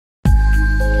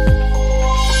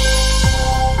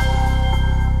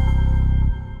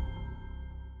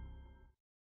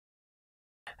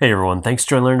Hey everyone, thanks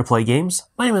for joining Learn to Play Games.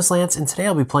 My name is Lance, and today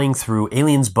I'll be playing through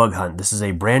Aliens Bug Hunt. This is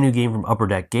a brand new game from Upper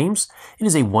Deck Games. It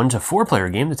is a 1 to 4 player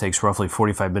game that takes roughly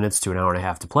 45 minutes to an hour and a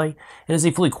half to play. It is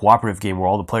a fully cooperative game where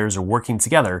all the players are working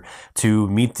together to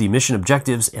meet the mission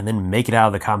objectives and then make it out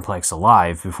of the complex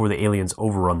alive before the aliens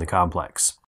overrun the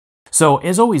complex. So,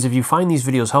 as always, if you find these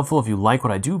videos helpful, if you like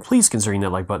what I do, please consider hitting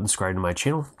that like button, subscribe to my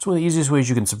channel. It's one of the easiest ways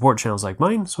you can support channels like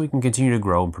mine so we can continue to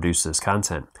grow and produce this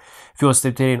content. If you want to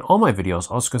stay updated on all my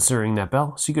videos, also consider ringing that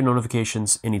bell so you get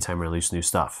notifications anytime I release new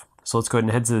stuff. So let's go ahead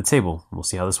and head to the table and we'll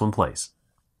see how this one plays.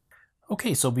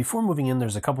 Okay, so before moving in,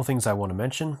 there's a couple things I want to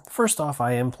mention. First off,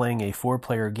 I am playing a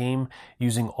 4-player game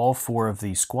using all 4 of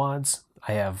the squads.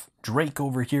 I have Drake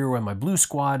over here on my blue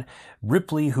squad,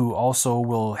 Ripley, who also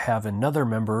will have another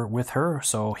member with her,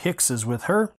 so Hicks is with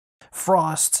her,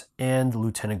 Frost, and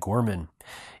Lieutenant Gorman.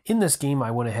 In this game,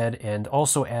 I went ahead and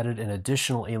also added an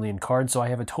additional alien card, so I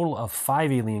have a total of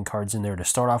 5 alien cards in there to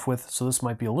start off with, so this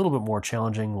might be a little bit more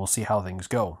challenging. We'll see how things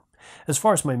go. As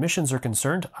far as my missions are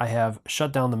concerned, I have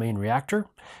shut down the main reactor,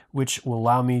 which will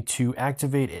allow me to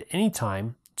activate at any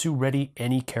time to ready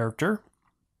any character.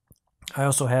 I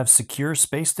also have Secure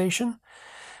Space Station,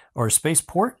 or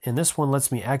Spaceport, and this one lets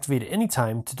me activate at any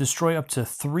time to destroy up to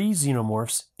 3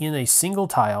 Xenomorphs in a single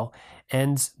tile,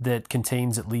 and that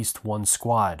contains at least 1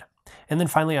 squad. And then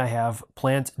finally I have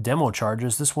Plant Demo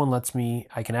Charges. This one lets me,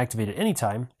 I can activate at any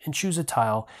time and choose a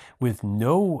tile with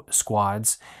no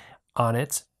squads on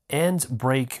it and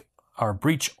breach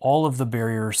all of the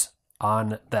barriers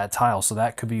on that tile. So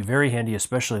that could be very handy,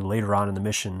 especially later on in the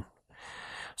mission.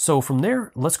 So from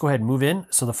there, let's go ahead and move in.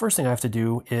 So the first thing I have to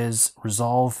do is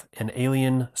resolve an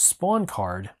alien spawn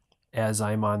card as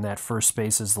I'm on that first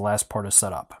space as the last part of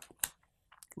setup.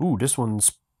 Ooh, this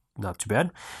one's not too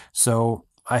bad. So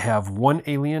I have 1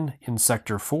 alien in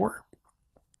Sector 4.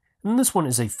 And this one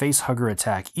is a face hugger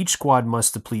attack. Each squad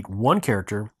must deplete 1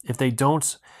 character. If they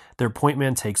don't, their point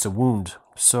man takes a wound.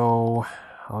 So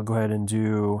I'll go ahead and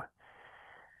do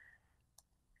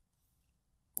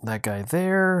that guy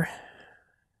there.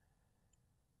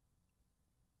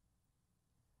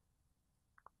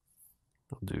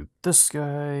 I'll do this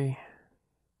guy.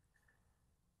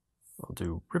 I'll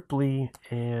do Ripley,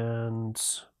 and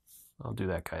I'll do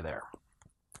that guy there.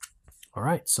 All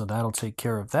right, so that'll take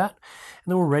care of that.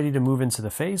 And then we're ready to move into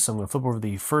the phase. So I'm going to flip over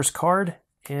the first card,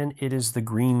 and it is the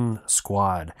green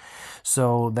squad.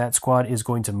 So that squad is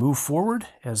going to move forward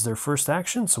as their first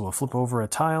action. So we'll flip over a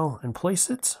tile and place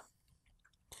it.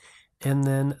 And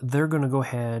then they're going to go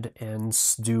ahead and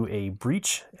do a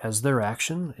breach as their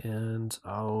action, and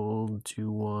I'll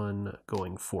do one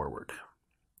going forward.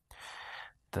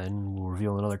 Then we'll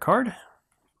reveal another card.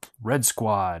 Red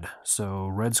Squad. So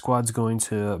Red Squad's going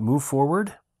to move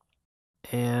forward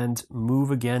and move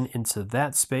again into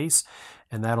that space,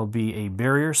 and that'll be a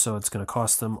barrier, so it's going to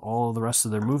cost them all the rest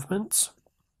of their movements.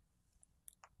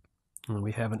 And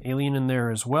we have an alien in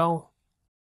there as well.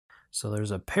 So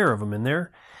there's a pair of them in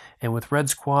there. And with Red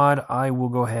Squad, I will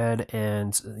go ahead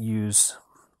and use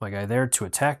my guy there to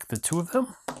attack the 2 of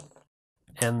them.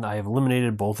 And I have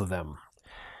eliminated both of them.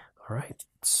 All right,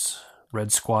 it's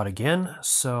Red Squad again.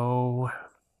 So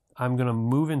I'm going to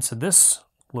move into this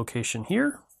location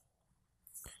here.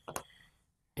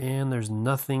 And there's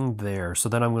nothing there. So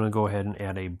then I'm going to go ahead and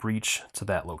add a breach to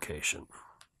that location.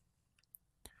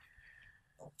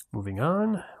 Moving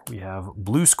on, we have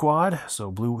Blue Squad.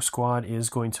 So Blue Squad is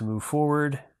going to move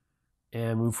forward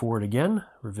and move forward again,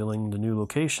 revealing the new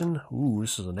location. Ooh,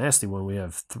 this is a nasty one. We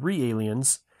have 3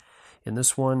 aliens in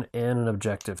this one and an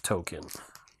objective token.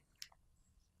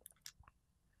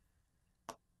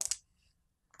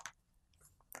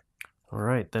 All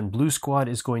right, then Blue Squad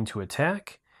is going to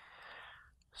attack.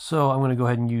 So I'm going to go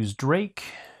ahead and use Drake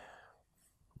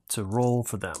to roll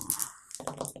for them.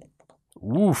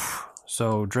 Oof.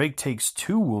 So Drake takes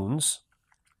 2 wounds.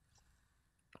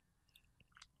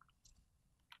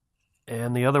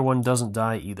 And the other one doesn't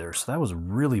die either. So that was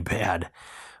really bad.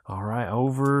 All right,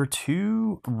 over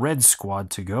to Red Squad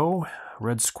to go.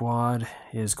 Red Squad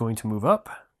is going to move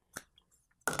up.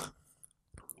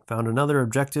 Found another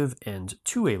objective and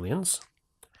 2 aliens.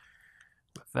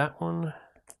 With that one.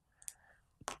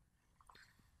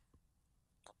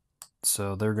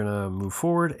 So they're going to move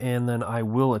forward, and then I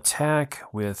will attack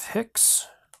with Hicks.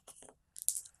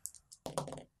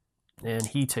 And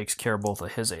he takes care of both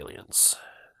of his aliens.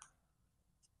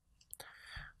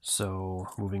 So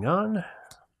moving on,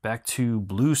 back to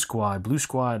Blue Squad. Blue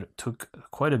Squad took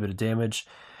quite a bit of damage.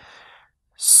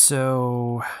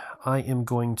 So I'm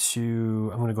going to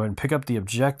go ahead and pick up the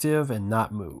objective and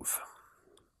not move.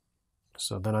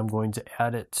 So then I'm going to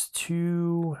add it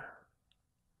to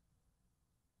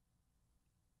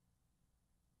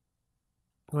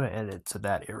I'm going to add it to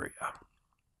that area.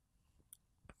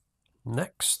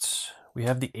 Next, we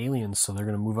have the aliens, so they're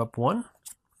going to move up 1.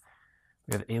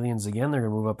 We have aliens again, they're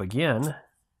going to move up again.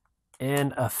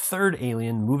 And a third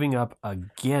alien moving up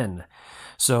again.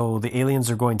 So the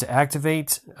aliens are going to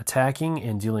activate, attacking,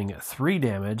 and dealing 3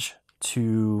 damage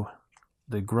to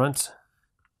the grunt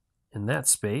in that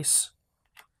space.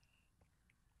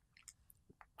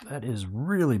 That is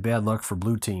really bad luck for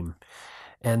blue team.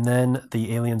 And then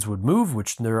the aliens would move,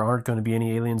 which there aren't going to be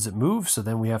any aliens that move, so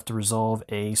then we have to resolve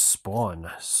a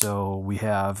spawn. So we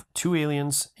have 2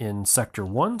 aliens in Sector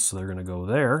 1, so they're going to go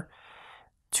there.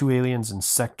 2 aliens in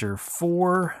Sector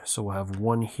 4, so we'll have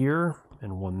 1 here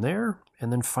and 1 there.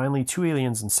 And then finally 2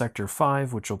 aliens in Sector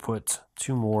 5, which will put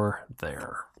 2 more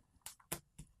there.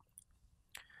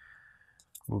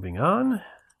 Moving on,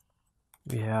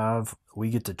 we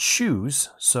get to choose.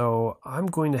 So I'm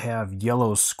going to have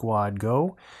Yellow Squad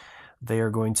go. They are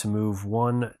going to move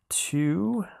 1,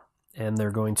 2, and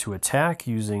they're going to attack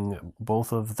using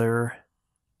both of their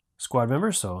squad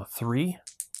members, so 3.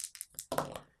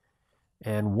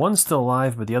 And 1's still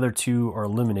alive, but the other 2 are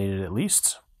eliminated at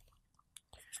least.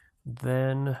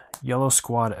 Then Yellow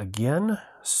Squad again.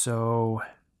 So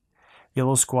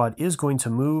Yellow Squad is going to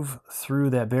move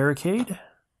through that barricade.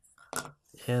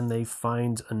 And they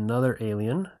find another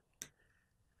alien.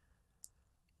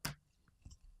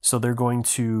 So they're going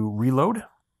to reload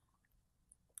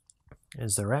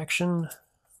as their action.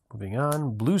 Moving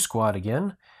on, Blue Squad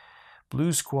again.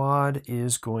 Blue Squad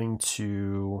is going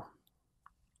to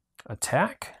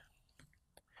attack.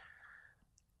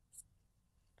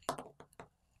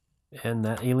 And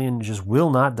that alien just will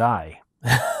not die.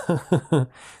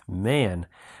 Man.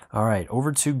 All right,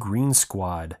 over to Green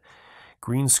Squad.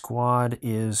 Green Squad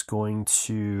is going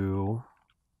to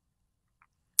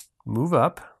move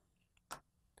up.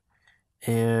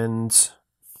 And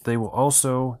they will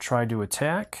also try to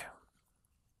attack.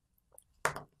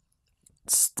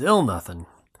 Still nothing.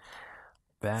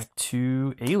 Back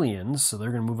to aliens. So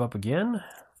they're going to move up again.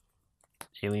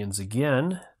 Aliens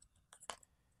again.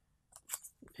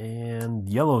 And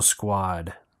Yellow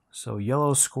Squad. So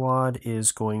Yellow Squad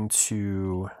is going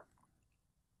to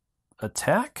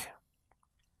attack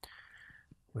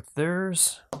with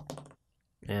theirs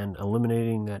and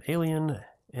eliminating that alien.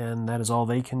 And that is all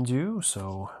they can do.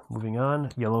 So moving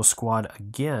on, Yellow Squad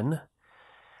again.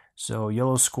 So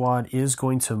Yellow Squad is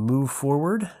going to move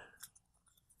forward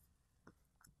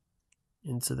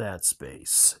into that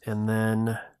space. And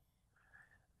then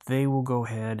they will go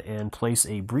ahead and place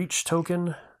a breach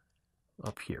token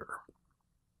up here.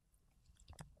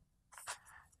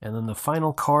 And then the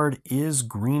final card is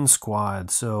Green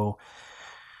Squad. So,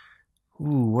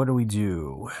 what do we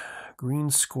do? Green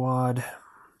Squad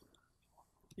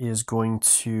is going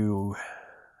to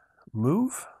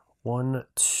move 1,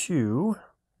 2.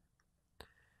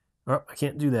 Oh, I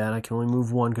can't do that. I can only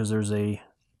move 1 because there's a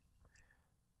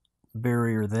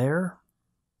barrier there.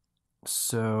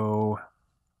 So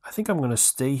I think I'm going to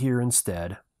stay here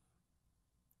instead.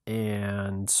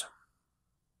 And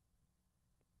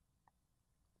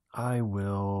I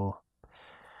will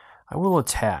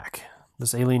attack.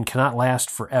 This alien cannot last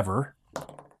forever.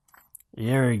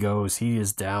 There he goes. He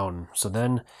is down. So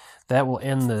then that will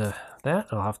end that.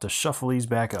 I'll have to shuffle these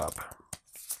back up.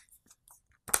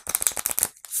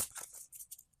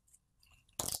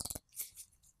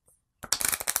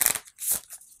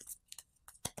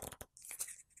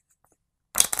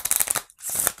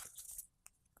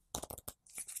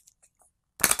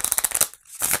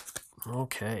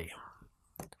 Okay.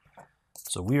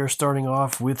 So we are starting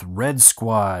off with Red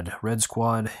Squad. Red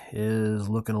Squad is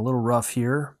looking a little rough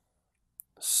here.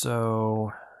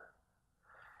 So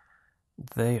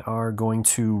they are going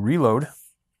to reload,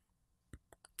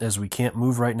 as we can't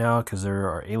move right now because there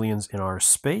are aliens in our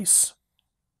space.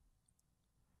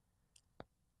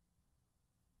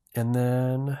 And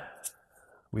then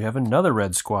we have another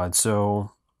Red Squad.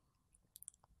 So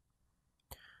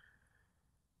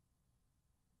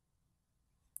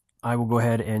I will go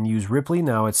ahead and use Ripley.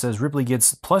 Now it says Ripley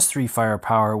gets +3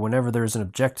 firepower whenever there's an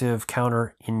objective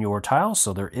counter in your tile.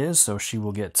 So there is, so she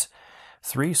will get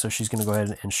 3. So she's going to go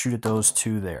ahead and shoot at those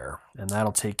 2 there. And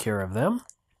that'll take care of them.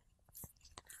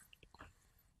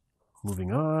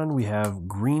 Moving on, we have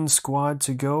Green Squad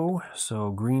to go. So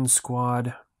Green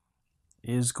Squad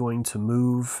is going to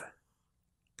move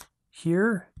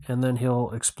here, and then he'll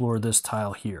explore this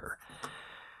tile here.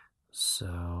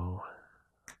 So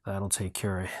that'll take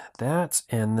care of that.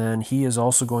 And then he is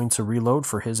also going to reload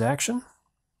for his action.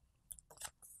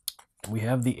 We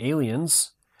have the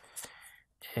aliens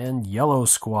and Yellow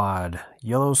Squad.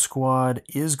 Yellow Squad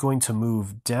is going to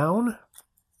move down.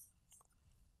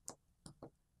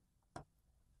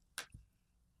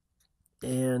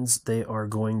 and they are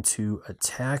going to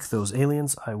attack those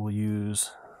aliens. I will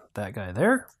use that guy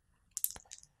there,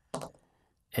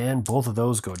 and both of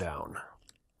those go down.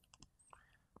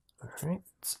 All right,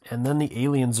 and then the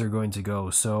aliens are going to go.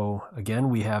 So again,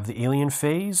 we have the alien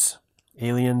phase,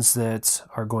 aliens that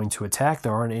are going to attack.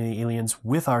 There aren't any aliens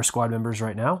with our squad members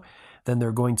right now. Then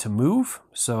they're going to move.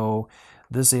 So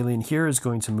this alien here is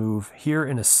going to move here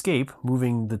and escape,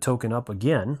 moving the token up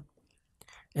again.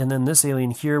 And then this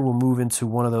alien here will move into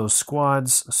one of those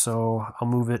squads. So I'll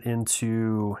move it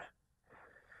into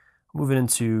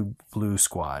blue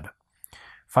squad.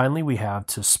 Finally, we have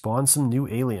to spawn some new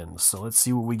aliens. So let's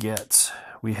see what we get.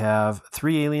 We have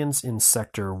 3 aliens in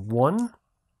Sector 1.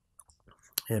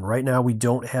 And right now we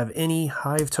don't have any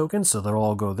hive tokens, so they'll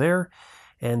all go there.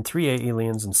 And 3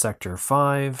 aliens in Sector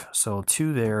 5. So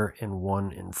 2 there and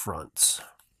 1 in front.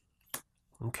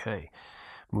 Okay,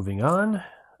 moving on.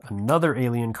 Another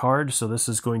alien card. So this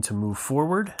is going to move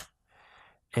forward.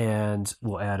 And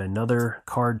we'll add another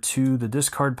card to the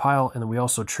discard pile. And then we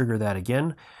also trigger that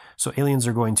again. So aliens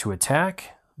are going to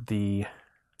attack. The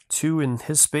 2 in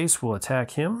his space will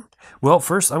attack him. Well,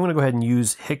 first I'm going to go ahead and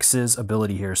use Hicks's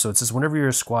ability here. So it says whenever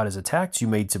your squad is attacked, you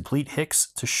may deplete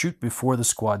Hicks to shoot before the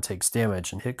squad takes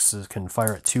damage. And Hicks can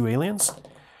fire at 2 aliens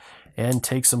and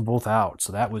takes them both out.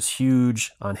 So that was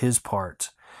huge on his part.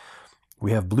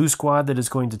 We have blue squad that is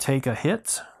going to take a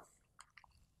hit.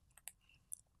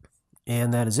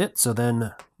 And that is it. So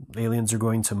then aliens are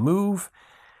going to move.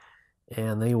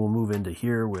 And they will move into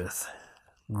here with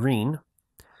green.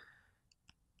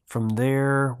 From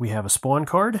there, we have a spawn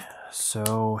card.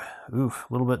 So, a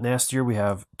little bit nastier. We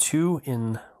have 2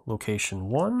 in location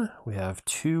 1. We have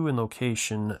 2 in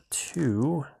location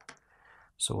 2.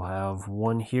 So we'll have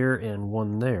 1 here and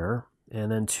 1 there.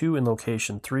 And then 2 in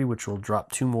location 3, which will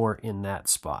drop 2 more in that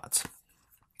spot.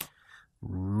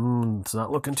 It's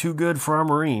not looking too good for our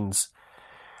Marines.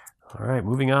 All right,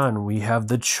 moving on. We have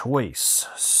the choice.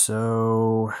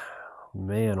 So,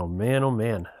 man, oh man, oh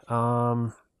man.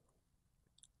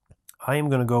 I am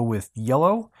going to go with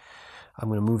yellow. I'm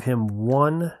going to move him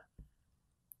 1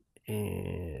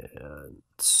 and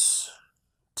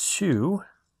 2.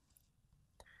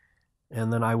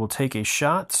 And then I will take a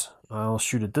shot. I'll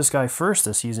shoot at this guy first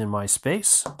as he's in my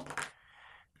space.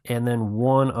 And then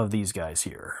 1 of these guys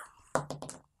here.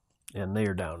 And they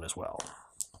are down as well.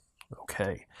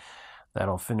 Okay.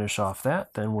 That'll finish off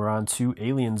that. Then we're on to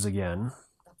aliens again.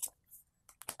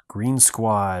 Green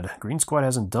squad. Green squad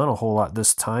hasn't done a whole lot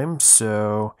this time,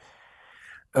 so...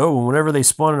 Oh, whenever they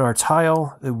spawn in our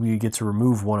tile, we get to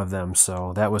remove 1 of them.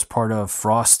 So that was part of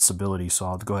Frost's ability, so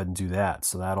I'll go ahead and do that.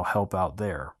 So that'll help out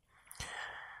there.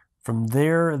 From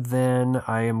there, then,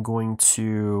 I am going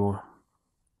to...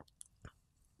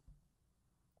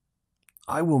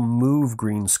 I will move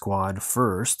green squad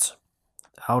first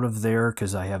out of there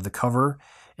because I have the cover,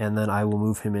 and then I will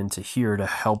move him into here to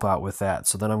help out with that.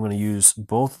 So then I'm going to use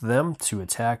both of them to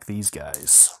attack these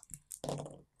guys.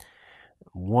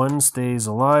 1 stays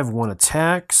alive, 1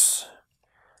 attacks.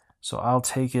 So I'll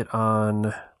take it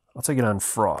on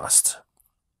Frost.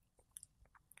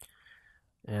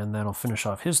 And that'll finish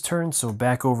off his turn. So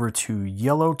back over to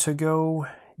yellow to go.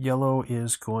 Yellow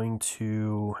is going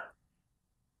to...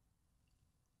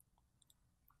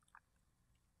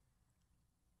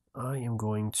 I think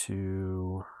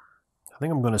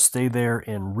I'm going to stay there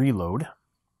and reload.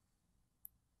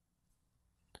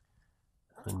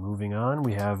 And moving on,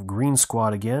 we have green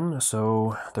squad again.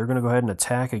 So they're going to go ahead and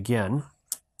attack again.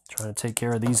 Trying to take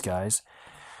care of these guys.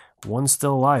 1's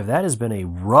still alive. That has been a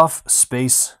rough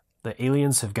space. The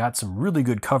aliens have got some really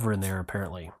good cover in there,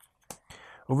 apparently.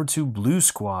 Over to blue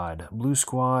squad. Blue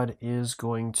squad is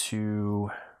going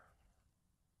to...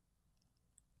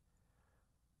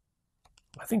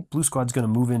 I think blue squad's going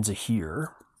to move into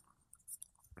here.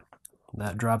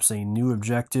 That drops a new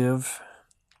objective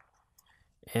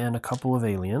and a couple of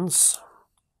aliens.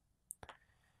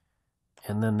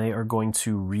 And then they are going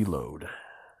to reload.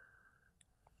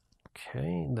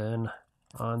 Okay, then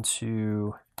on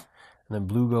to... And then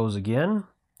blue goes again.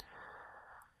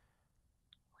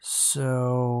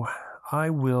 So I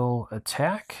will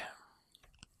attack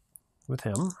with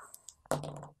him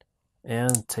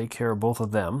and take care of both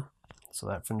of them. So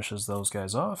that finishes those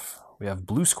guys off. We have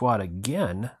blue squad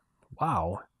again.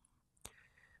 Wow.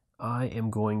 I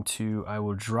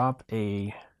will drop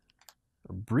a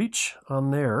breach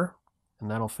on there,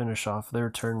 and that'll finish off their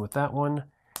turn with that one.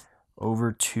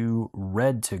 Over to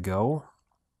red to go.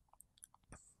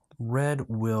 Red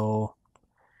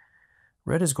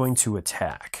is going to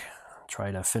attack.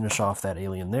 Try to finish off that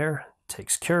alien there.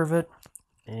 Takes care of it.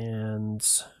 And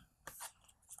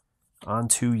On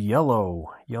to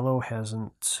yellow. Yellow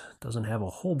doesn't have a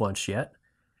whole bunch yet.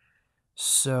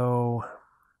 So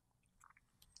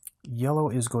yellow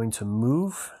is going to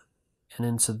move and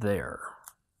into there.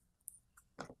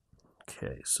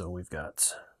 Okay, so we've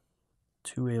got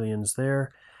 2 aliens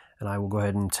there, and I will go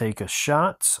ahead and take a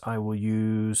shot. I will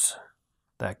use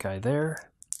that guy there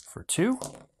for 2.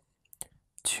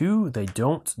 2, they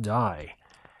don't die.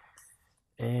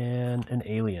 And an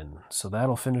alien. So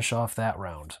that'll finish off that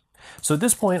round. So at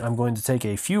this point, I'm going to take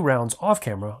a few rounds off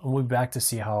camera, and we'll be back to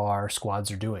see how our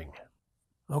squads are doing.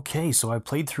 Okay, so I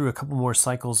played through a couple more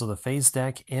cycles of the phase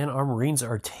deck, and our Marines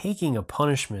are taking a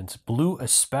punishment. Blue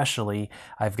especially.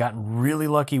 I've gotten really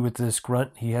lucky with this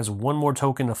grunt. He has one more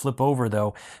token to flip over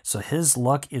though, so his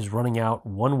luck is running out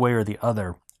one way or the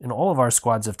other. And all of our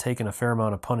squads have taken a fair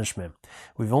amount of punishment.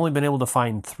 We've only been able to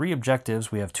find 3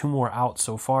 objectives. We have 2 more out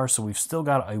so far, so we've still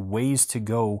got a ways to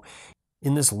go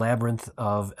in this labyrinth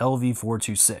of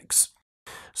LV426.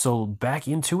 So back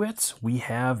into it, we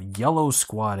have Yellow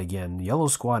Squad again. Yellow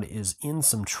Squad is in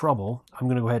some trouble. I'm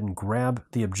going to go ahead and grab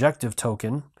the objective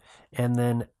token, and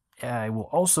then I will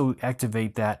also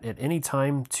activate that at any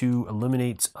time to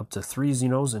eliminate up to 3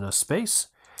 Xenos in a space.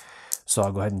 So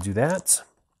I'll go ahead and do that.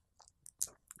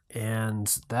 And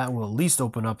that will at least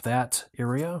open up that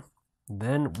area.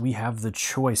 Then we have the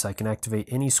choice. I can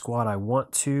activate any squad I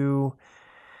want to.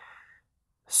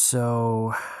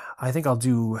 So I think I'll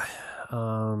do...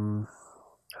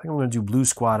 I think I'm going to do blue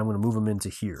squad. I'm going to move them into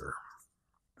here.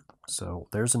 So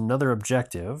there's another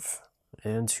objective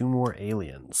and 2 more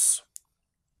aliens.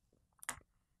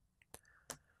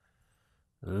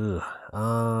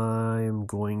 I'm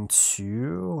going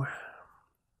to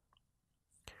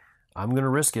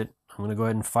risk it. I'm going to go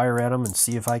ahead and fire at them and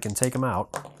see if I can take them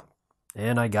out.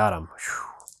 And I got them.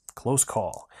 Whew, close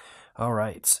call. All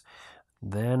right.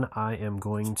 Then I am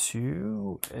going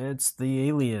to, it's the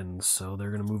aliens, so they're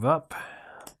going to move up,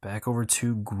 back over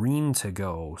to green to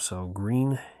go. So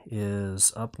green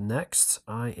is up next.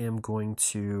 I am going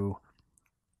to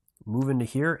move into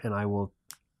here, and I will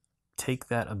take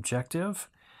that objective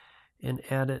and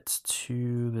add it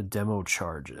to the demo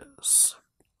charges.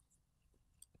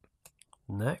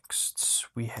 Next,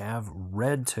 we have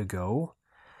red to go.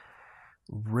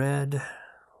 Red,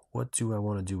 what do I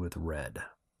want to do with red?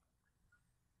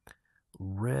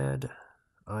 Red,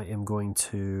 I am going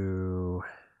to,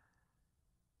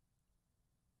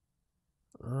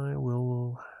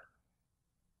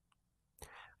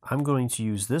 I'm going to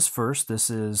use this first.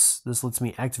 This lets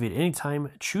me activate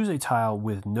anytime, choose a tile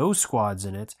with no squads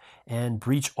in it, and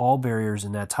breach all barriers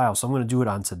in that tile. So I'm going to do it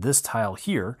onto this tile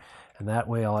here, and that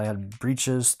way I'll add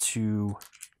breaches to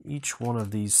each one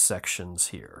of these sections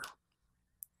here.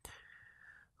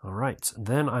 All right,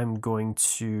 then I'm going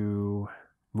to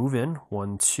move in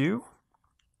 1, 2,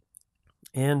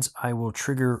 and I will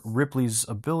trigger Ripley's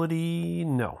ability.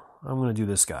 No, I'm going to do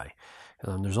this guy.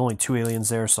 There's only 2 aliens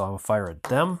there, so I'll fire at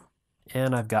them,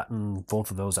 and I've gotten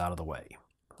both of those out of the way.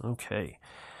 Okay,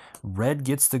 red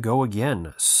gets to go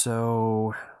again.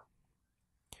 So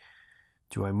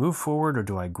do I move forward or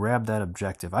do I grab that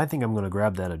objective? I think I'm going to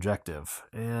grab that objective,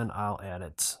 and I'll add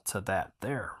it to that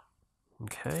there.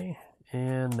 Okay.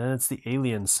 And then it's the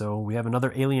aliens. So we have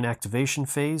another alien activation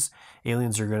phase.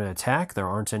 Aliens are going to attack. There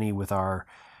aren't any with our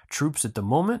troops at the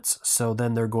moment. So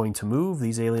then they're going to move.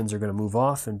 These aliens are going to move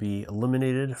off and be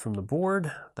eliminated from the board.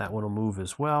 That one will move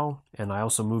as well. And I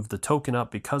also moved the token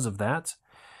up because of that.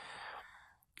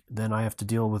 Then I have to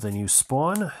deal with a new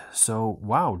spawn. So,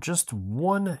 wow, just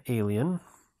 1 alien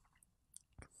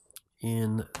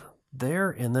in there,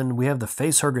 and then we have the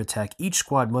facehugger attack. Each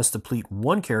squad must deplete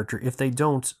 1 character. If they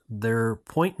don't, their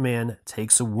point man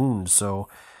takes a wound. So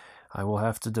I will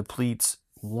have to deplete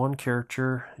 1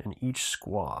 character in each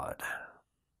squad.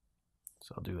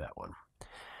 So I'll do that one.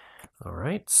 All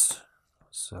right.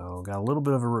 So got a little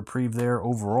bit of a reprieve there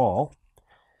overall.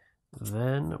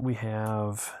 Then we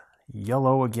have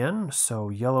yellow again. So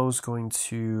yellow's going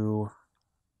to,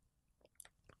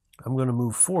 I'm going to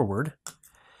move forward.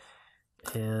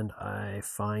 And I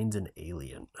find an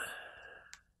alien.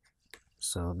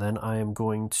 So then I am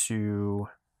going to,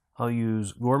 I'll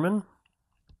use Gorman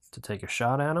to take a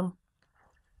shot at him.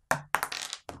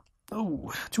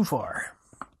 Oh, too far.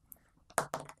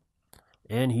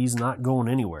 And he's not going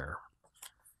anywhere.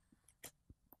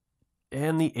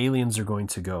 And the aliens are going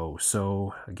to go.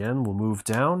 So again, we'll move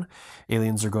down.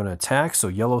 Aliens are going to attack. So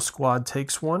yellow squad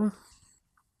takes 1.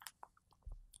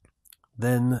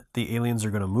 Then the aliens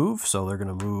are going to move, so they're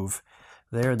going to move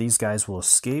there. These guys will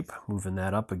escape, moving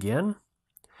that up again.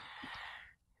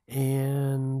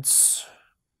 And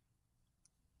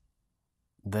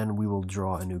then we will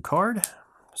draw a new card.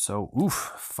 So,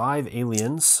 oof, 5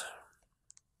 aliens.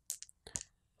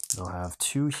 They'll have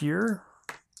 2 here,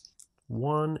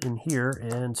 1 in here,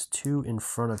 and 2 in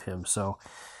front of him. So,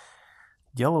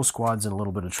 yellow squad's in a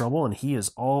little bit of trouble, and he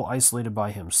is all isolated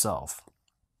by himself.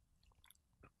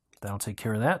 That'll take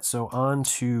care of that. So on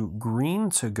to green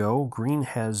to go. Green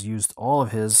has used all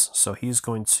of his, so he's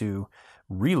going to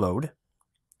reload.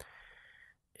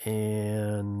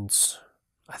 And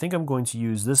I think I'm going to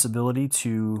use this ability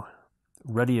to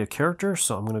ready a character.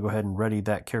 So I'm going to go ahead and ready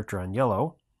that character on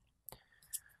yellow.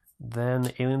 Then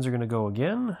the aliens are going to go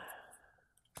again.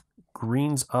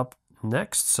 Green's up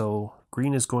next, so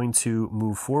green is going to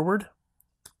move forward.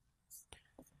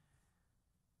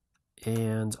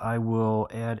 And I will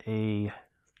add a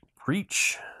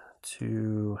breach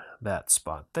to that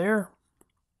spot there.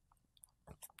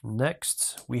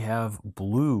 Next, we have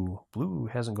blue. Blue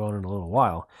hasn't gone in a little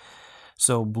while.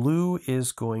 So blue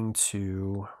is going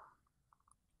to...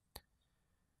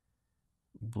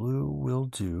 Blue will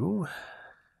do...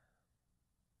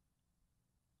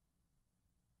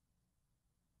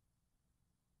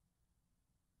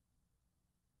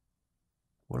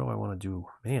 What do I want to do?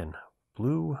 Man,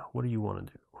 blue, what do you want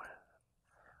to do?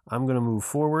 I'm going to move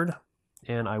forward,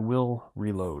 and I will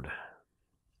reload.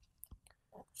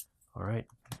 All right,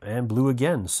 and blue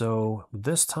again. So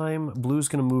this time, blue's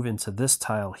going to move into this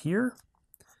tile here,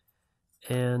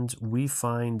 and we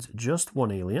find just 1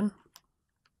 alien.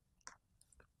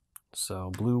 So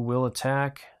blue will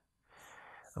attack.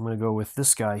 I'm going to go with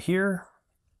this guy here,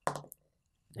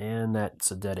 and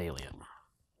that's a dead alien.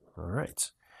 All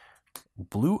right.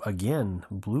 Blue again.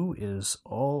 Blue is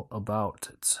all about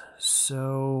it.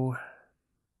 So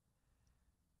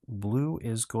blue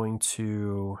is going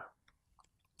to...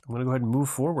 I'm going to go ahead and move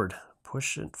forward.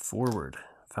 Push it forward.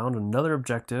 Found another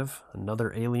objective,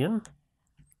 another alien.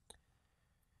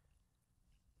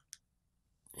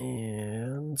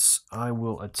 And I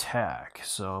will attack.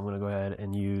 So I'm going to go ahead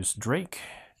and use Drake.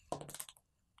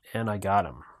 And I got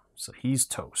him. So he's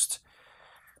toast.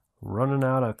 Running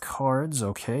out of cards.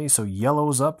 Okay, so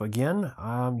yellow's up again.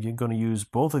 You're going to use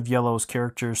both of yellow's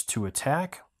characters to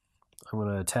attack. I'm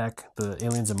going to attack the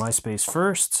aliens in my space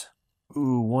first.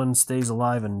 Ooh, 1 stays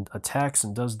alive and attacks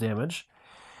and does damage.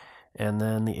 And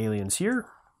then the aliens here.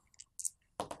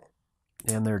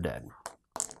 And they're dead.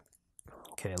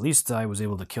 Okay, at least I was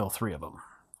able to kill 3 of them.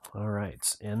 All right,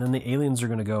 and then the aliens are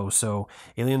going to go. So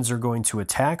aliens are going to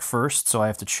attack first, so I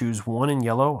have to choose 1 in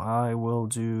yellow. I will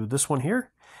do this one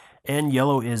here. And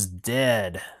yellow is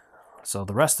dead. So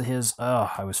the rest of his,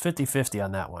 I was 50-50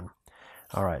 on that one.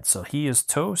 All right, so he is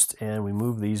toast, and we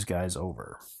move these guys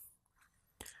over.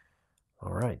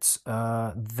 All right,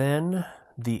 then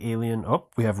the alien,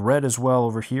 we have red as well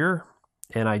over here.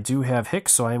 And I do have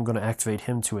Hicks, so I am going to activate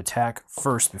him to attack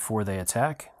first before they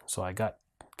attack. So I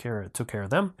took care of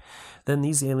them. Then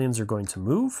these aliens are going to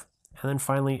move. And then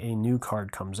finally a new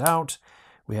card comes out.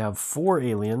 We have 4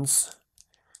 aliens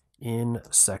in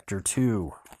Sector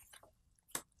 2.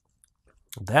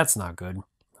 That's not good.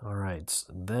 All right,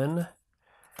 then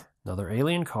another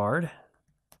alien card.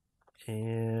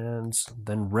 And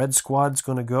then red squad's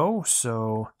going to go.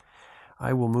 So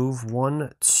I will move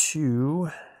 1,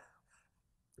 2,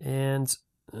 and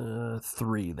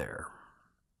 3 there.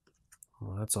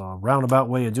 Well, that's a roundabout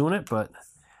way of doing it, but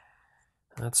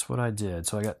that's what I did.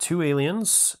 So I got 2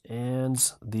 aliens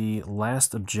and the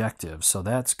last objective. So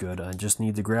that's good. I just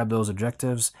need to grab those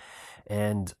objectives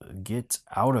and get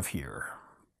out of here.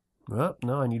 Oh,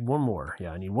 no, I need 1 more.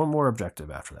 Yeah, I need 1 more objective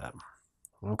after that.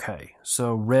 Okay,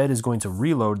 so red is going to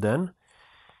reload then.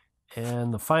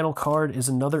 And the final card is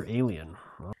another alien.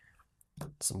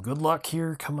 Some good luck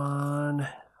here. Come on.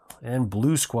 And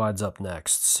blue squad's up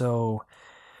next. So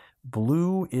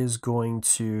blue is going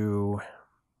to...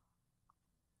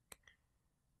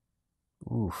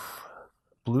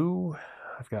 Blue,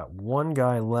 I've got 1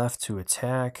 guy left to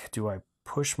attack. Do I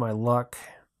push my luck?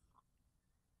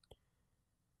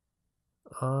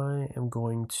 I am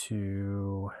going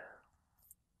to...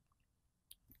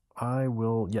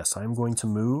 Yes, I'm going to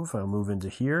move. I'll move into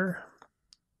here.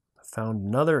 Found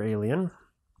another alien.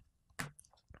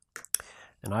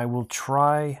 And I will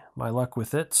try my luck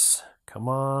with it. Come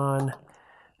on.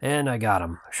 And I got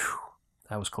him. Whew,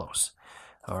 that was close.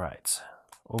 All right.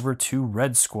 Over to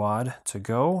red squad to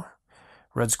go.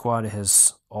 Red squad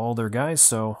has all their guys,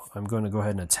 so I'm going to go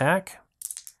ahead and attack.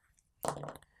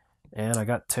 And I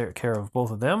got care of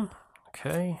both of them.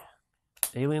 Okay.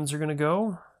 Aliens are going to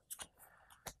go.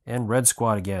 And red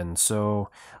squad again. So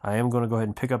I am going to go ahead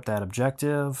and pick up that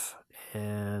objective.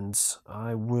 And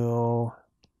I will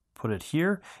put it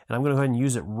here. And I'm going to go ahead and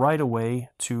use it right away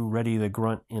to ready the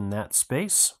grunt in that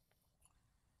space.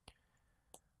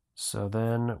 So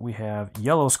then we have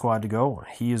yellow squad to go.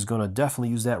 He is going to definitely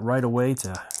use that right away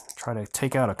to try to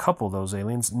take out a couple of those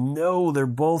aliens. No, they're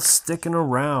both sticking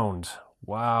around.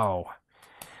 Wow.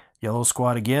 Yellow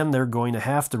squad again, they're going to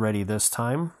have to ready this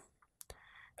time.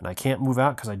 And I can't move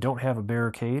out because I don't have a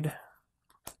barricade.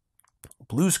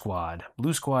 Blue squad.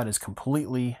 Blue squad is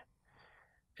completely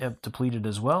depleted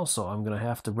as well, so I'm going to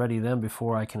have to ready them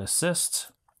before I can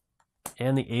assist.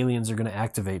 And the aliens are going to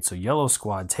activate. So yellow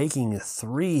squad taking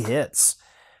 3 hits.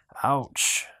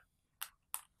 Ouch.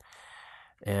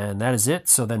 And that is it.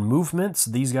 So then movements.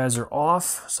 These guys are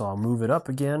off, so I'll move it up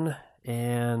again.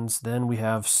 And then we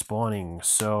have spawning.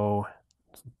 So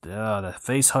the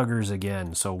face huggers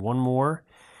again. So one more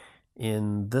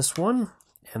in this one.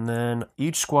 And then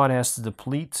each squad has to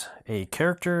deplete a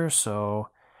character. So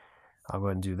I'll go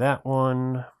ahead and do that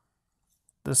one.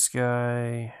 This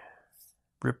guy,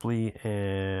 Ripley,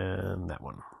 and that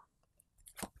one.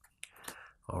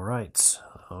 All right,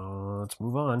 let's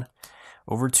move on.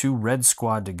 Over to red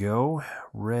squad to go.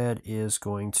 Red is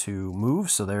going to move,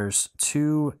 so there's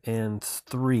 2 and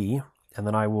 3, and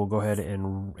then I will go ahead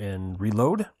and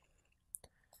reload.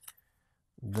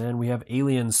 Then we have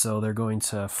aliens, so they're going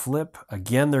to flip.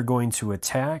 Again, they're going to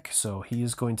attack, so he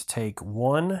is going to take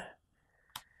 1,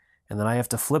 and then I have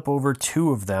to flip over 2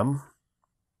 of them.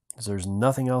 There's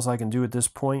nothing else I can do at this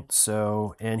point,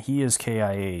 so, and he is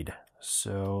KIA'd.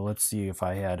 So let's see if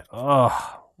I had,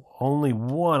 only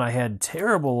 1. I had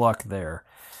terrible luck there.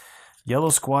 Yellow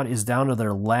squad is down to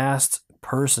their last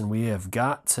person. We have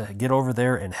got to get over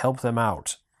there and help them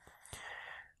out.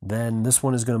 Then this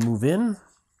one is going to move in.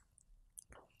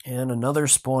 And another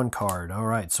spawn card. All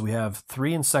right, so we have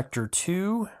 3 in sector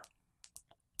 2.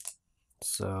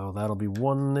 So that'll be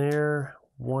 1 there,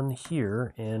 1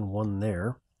 here, and 1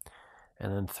 there.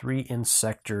 And then 3 in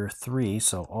sector 3,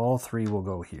 so all 3 will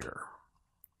go here.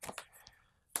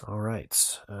 All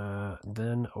right,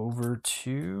 then over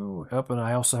to, and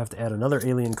I also have to add another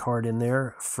alien card in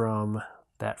there from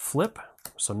that flip.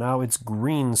 So now it's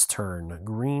green's turn.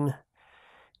 Green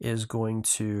is going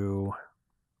to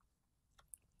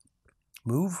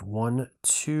move 1,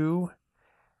 2,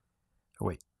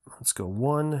 wait, let's go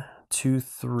 1, 2,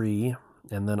 3,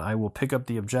 and then I will pick up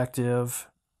the objective.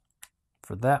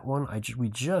 For that one, we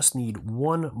just need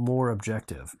 1 more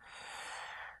objective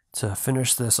to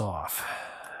finish this off.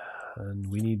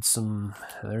 And we need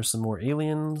there's some more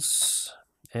aliens,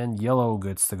 and yellow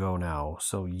gets to go now.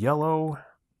 So yellow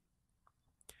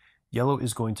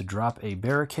is going to drop a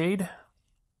barricade,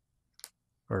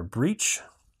 or a breach,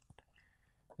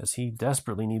 as he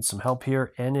desperately needs some help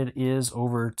here, and it is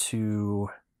over to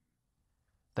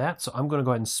that. So I'm going to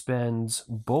go ahead and spend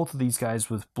both of these guys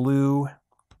with blue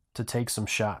to take some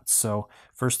shots. So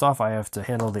first off, I have to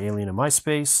handle the alien in my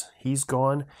space. He's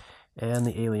gone, and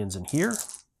the alien's in here.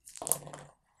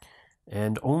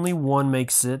 And only 1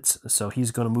 makes it, so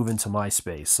he's going to move into my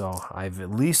space. So I've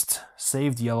at least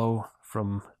saved yellow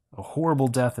from a horrible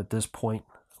death at this point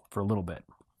for a little bit.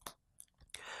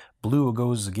 Blue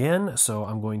goes again, so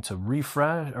I'm going to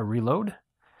reload.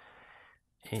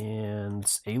 And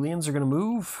aliens are going to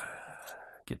move.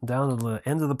 Getting down to the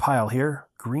end of the pile here.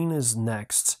 Green is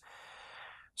next.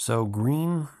 So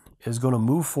green is going to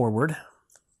move forward.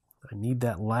 I need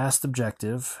that last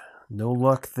objective. No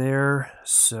luck there,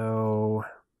 so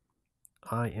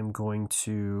I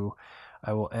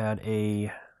will add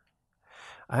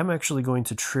I'm actually going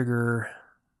to trigger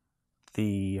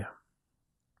the,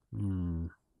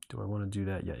 do I want to do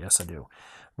that? Yeah, yes I do.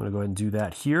 I'm going to go ahead and do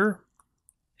that here,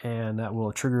 and that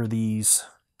will trigger these.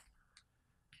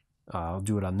 I'll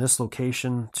do it on this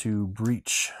location to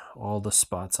breach all the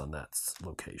spots on that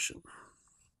location.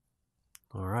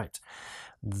 All right,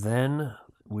 then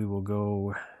we will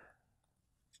go.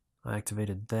 I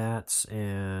activated that,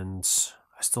 and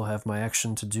I still have my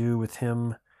action to do with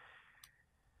him.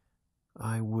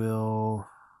 I'll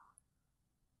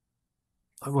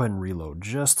go ahead and reload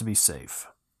just to be safe.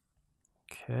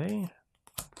 Okay.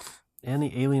 And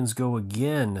the aliens go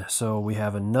again. So we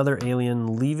have another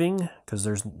alien leaving because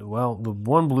the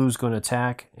 1 blue is going to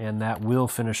attack, and that will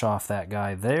finish off that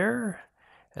guy there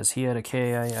as he had a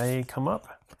KIA come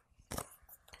up.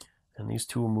 And these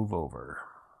 2 will move over.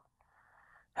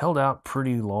 Held out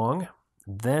pretty long.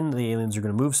 Then the aliens are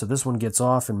going to move, so this one gets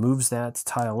off and moves that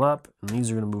tile up, and these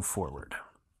are going to move forward.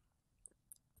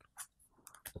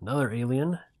 Another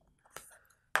alien,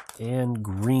 and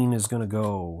green is going to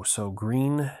go. So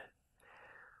green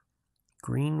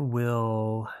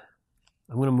will,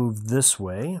 I'm going to move this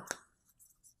way,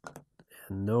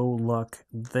 and no luck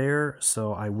there,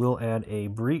 so I will add a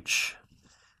breach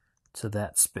to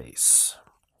that space.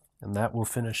 And that will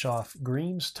finish off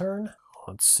green's turn.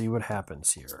 let's see what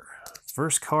happens here.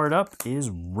 First card up is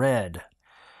red.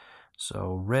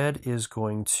 So red is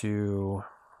going to...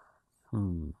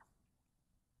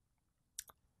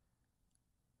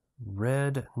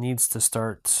 Red needs to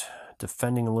start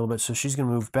defending a little bit, so she's going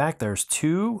to move back. There's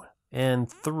 2 and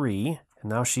 3, and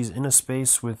now she's in a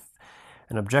space with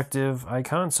an objective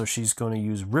icon, so she's going to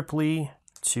use Ripley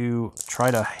to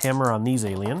try to hammer on these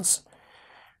aliens.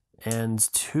 And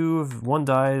 1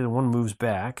 died and 1 moves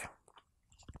back.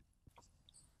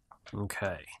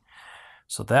 Okay,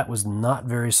 so that was not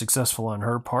very successful on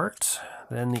her part.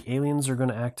 Then the aliens are going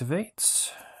to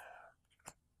activate.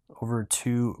 Over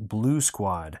to Blue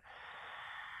Squad.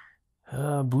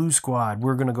 Blue Squad,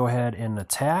 we're going to go ahead and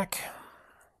attack.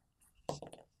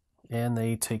 And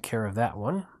they take care of that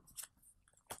one.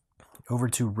 Over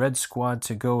to Red Squad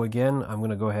to go again. I'm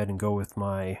going to go ahead and go with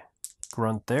my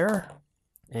grunt there.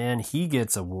 And he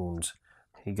gets a wound.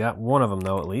 He got one of them,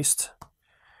 though, at least.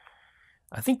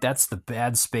 I think that's the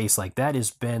bad space. Like, that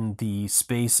has been the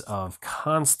space of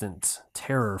constant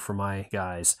terror for my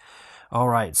guys. All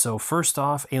right, so first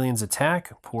off, aliens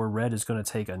attack. Poor Red is going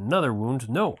to take another wound.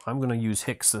 No, I'm going to use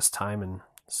Hicks this time and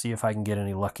see if I can get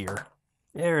any luckier.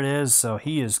 There it is, so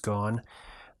he is gone.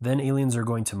 Then aliens are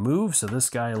going to move, so this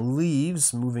guy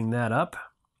leaves, moving that up.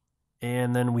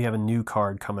 And then we have a new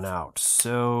card coming out.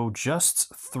 So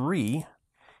just 3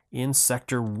 in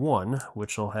Sector 1,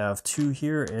 which will have 2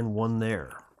 here and 1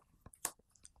 there.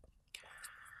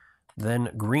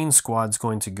 Then Green Squad's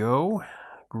going to go.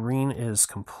 Green is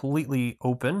completely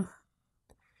open.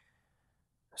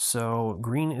 So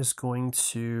green is going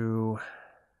to...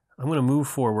 I'm going to move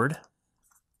forward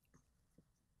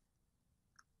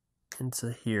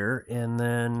into here, and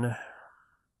then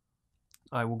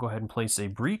I will go ahead and place a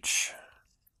breach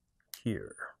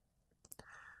here.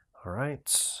 All right,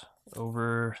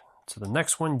 over to the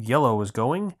next one. Yellow is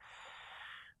going.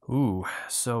 Ooh,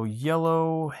 so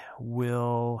yellow's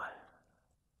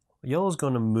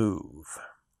going to move.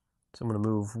 So I'm going to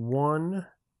move 1.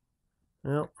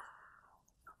 Well,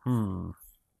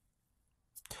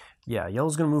 yeah,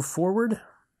 yellow's going to move forward,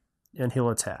 and he'll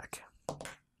attack.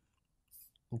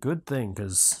 Good thing,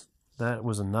 because that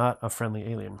was not a friendly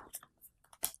alien.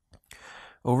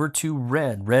 Over to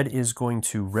red. Red is going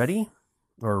to ready,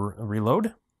 or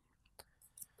reload.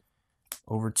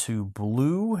 Over to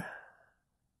blue.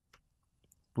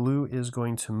 Blue is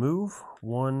going to move.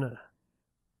 1,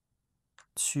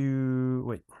 2,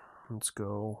 wait. Let's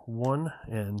go 1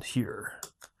 and here.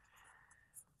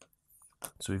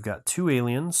 So we've got 2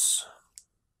 aliens.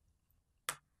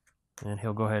 And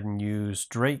he'll go ahead and use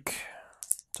Drake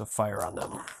to fire on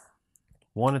them.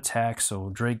 1 attack, so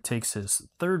Drake takes his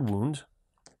 3rd wound.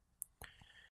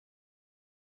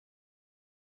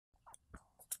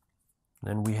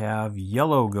 Then we have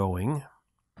yellow going.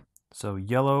 So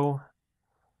yellow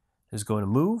is going to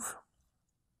move.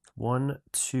 1,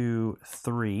 2,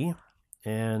 3.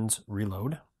 And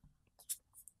reload.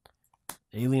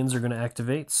 Aliens are going to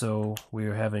activate, so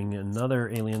we're having another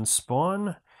alien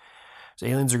spawn. So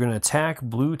aliens are going to attack.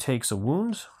 Blue takes a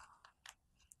wound.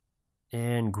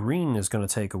 And green is going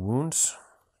to take a wound.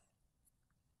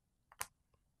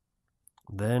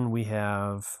 Then we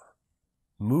have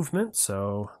movement,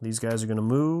 so these guys are going to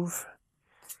move.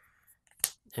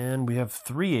 And we have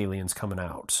 3 aliens coming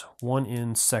out. 1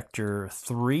 in Sector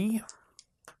 3.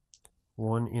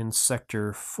 1 in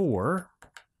Sector 4,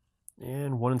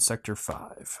 and 1 in Sector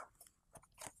 5.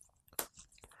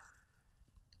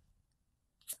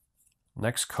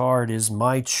 Next card is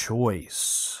my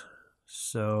choice.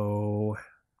 So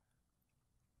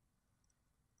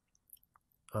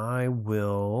I'm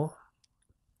going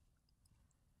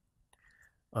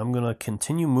to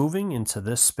continue moving into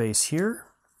this space here,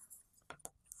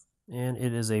 and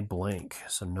it is a blank,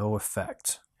 so no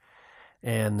effect.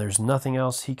 And there's nothing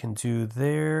else he can do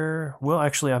there. Well,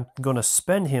 actually, I'm going to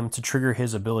spend him to trigger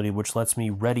his ability, which lets me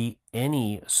ready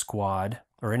any squad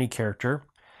or any character.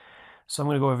 So I'm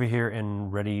going to go over here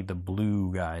and ready the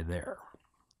blue guy there.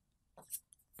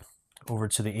 Over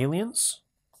to the aliens.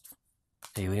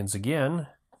 Aliens again.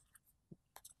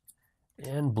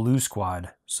 And blue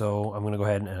squad. So I'm going to go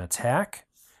ahead and attack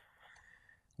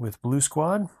with blue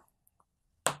squad.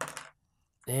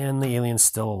 And the alien's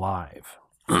still alive.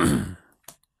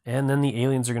 And then the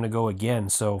aliens are going to go again.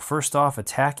 So first off,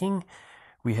 attacking,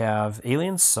 we have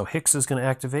aliens. So Hicks is going to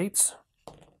activate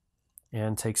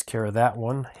and takes care of that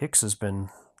one. Hicks has been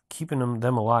keeping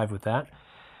them alive with that.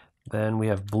 Then we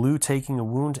have blue taking a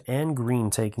wound and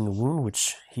green taking a wound,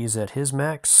 which he's at his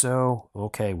max. So,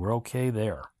 okay, we're okay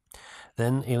there.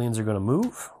 Then aliens are going to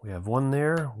move. We have 1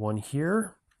 there, 1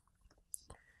 here.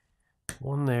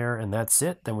 One there, and that's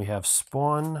it. Then we have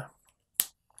spawn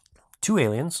 2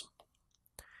 aliens.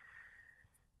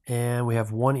 And we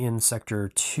have one in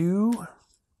Sector 2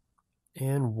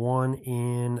 and one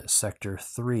in Sector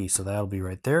 3. So that'll be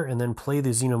right there. And then play the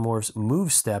Xenomorphs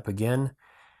move step again.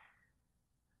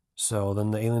 So then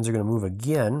the aliens are going to move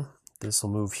again. This will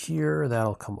move here.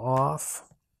 That'll come off.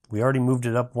 We already moved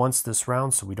it up once this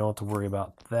round, so we don't have to worry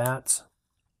about that.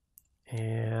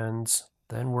 And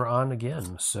then we're on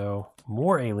again. So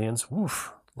more aliens.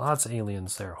 Oof, lots of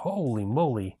aliens there. Holy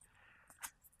moly.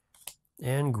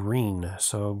 And green.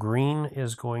 So green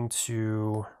is going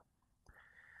to...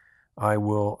 I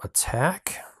will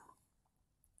attack.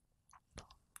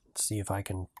 Let's see if I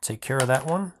can take care of that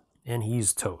one. And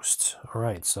he's toast. All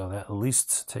right, so that at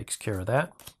least takes care of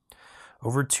that.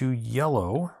 Over to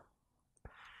yellow.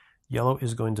 Yellow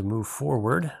is going to move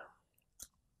forward.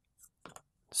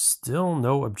 Still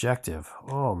no objective.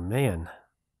 Oh, man.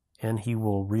 And he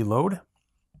will reload.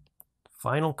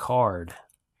 Final card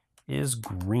is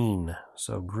green.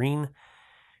 So green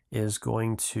is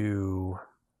going to...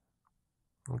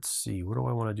 Let's see, what do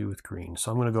I want to do with green?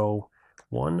 So I'm going to go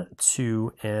 1,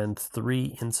 2, and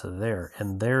 3 into there.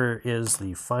 And there is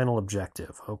the final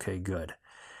objective. Okay, good.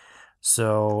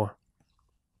 So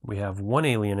we have one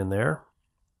alien in there.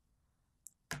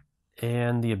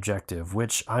 And the objective,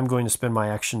 which I'm going to spend my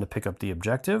action to pick up the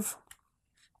objective.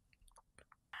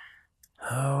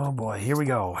 Oh boy, here we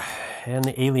go. And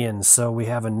the aliens. So we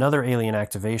have another alien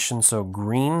activation. So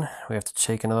green, we have to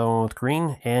take another one with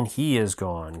green, and he is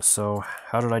gone. So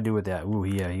how did I do with that? Ooh,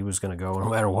 yeah, he was going to go no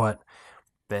matter what.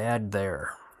 Bad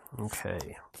there.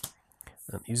 Okay.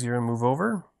 And he's going to move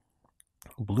over.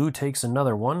 Blue takes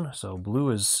another one. So blue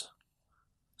is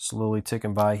slowly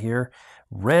ticking by here.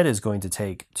 Red is going to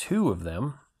take 2 of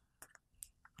them.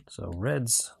 So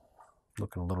red's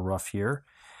looking a little rough here.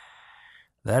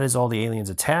 That is all the aliens'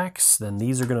 attacks. Then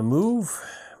these are going to move,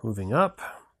 moving up.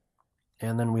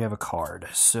 And then we have a card.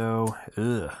 So,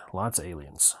 lots of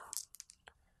aliens.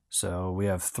 So we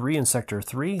have 3 in Sector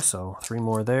 3, so 3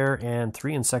 more there, and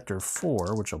 3 in Sector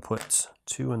 4, which will put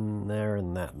 2 in there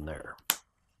and that in there.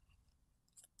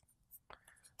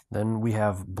 Then we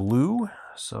have blue.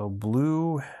 So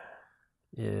blue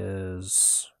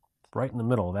is right in the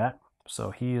middle of that.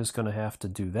 So he is going to have to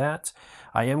do that.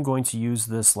 I am going to use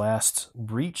this last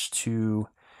breach to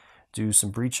do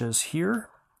some breaches here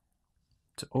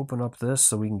to open up this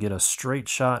so we can get a straight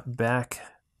shot back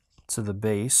to the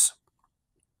base.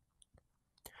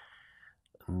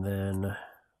 And then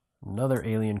another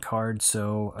alien card.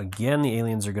 So again, the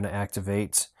aliens are going to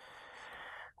activate.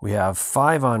 We have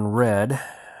 5 on red.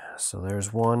 So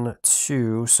there's 1,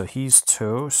 2. So he's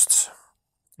toast.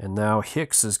 And now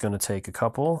Hicks is going to take a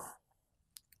couple.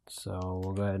 So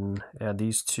we'll go ahead and add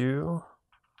these 2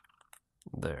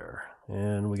 there.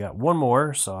 And we got 1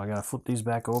 more, so I got to flip these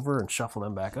back over and shuffle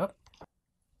them back up.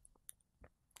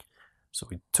 So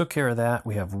we took care of that.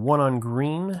 We have 1 on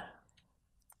green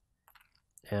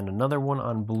and another 1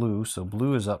 on blue. So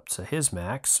blue is up to his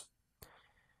max.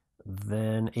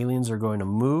 Then aliens are going to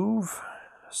move.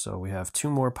 So we have 2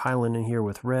 more piling in here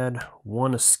with red.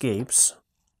 1 escapes.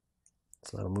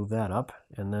 So that'll move that up.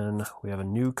 And then we have a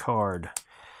new card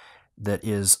that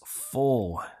is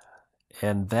full,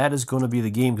 and that is going to be the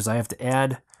game because I have to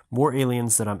add more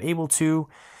aliens that I'm able to.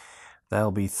 That'll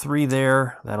be 3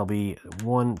 there, that'll be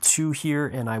 1, 2 here,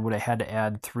 and I would have had to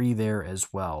add 3 there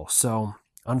as well. So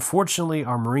unfortunately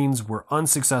our Marines were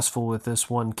unsuccessful with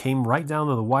this one. Came right down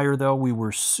to the wire though. We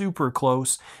were super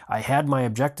close. I had my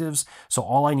objectives, so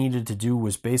all I needed to do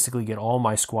was basically get all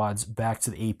my squads back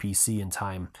to the APC in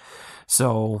time.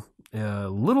 So a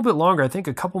little bit longer, I think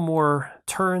a couple more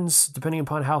turns depending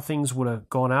upon how things would have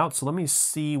gone out. So let me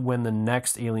see when the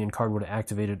next alien card would have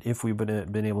activated if we've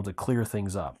been able to clear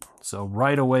things up. So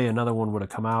right away another one would have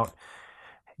come out.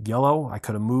 Yellow, I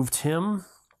could have moved him.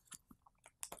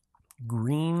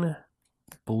 Green,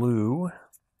 blue,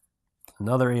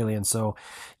 another alien. So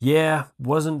yeah,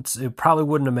 it probably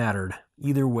wouldn't have mattered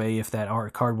either way if that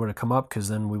art card would have come up, because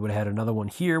then we would have had another one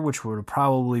here, which would have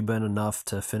probably been enough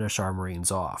to finish our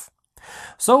Marines off.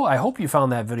 So I hope you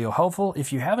found that video helpful.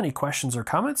 If you have any questions or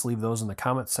comments, leave those in the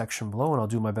comments section below and I'll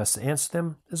do my best to answer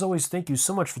them. As always, thank you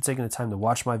so much for taking the time to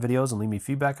watch my videos and leave me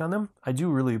feedback on them. I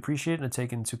do really appreciate it and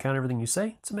take into account everything you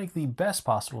say to make the best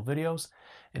possible videos.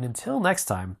 And until next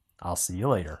time, I'll see you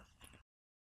later.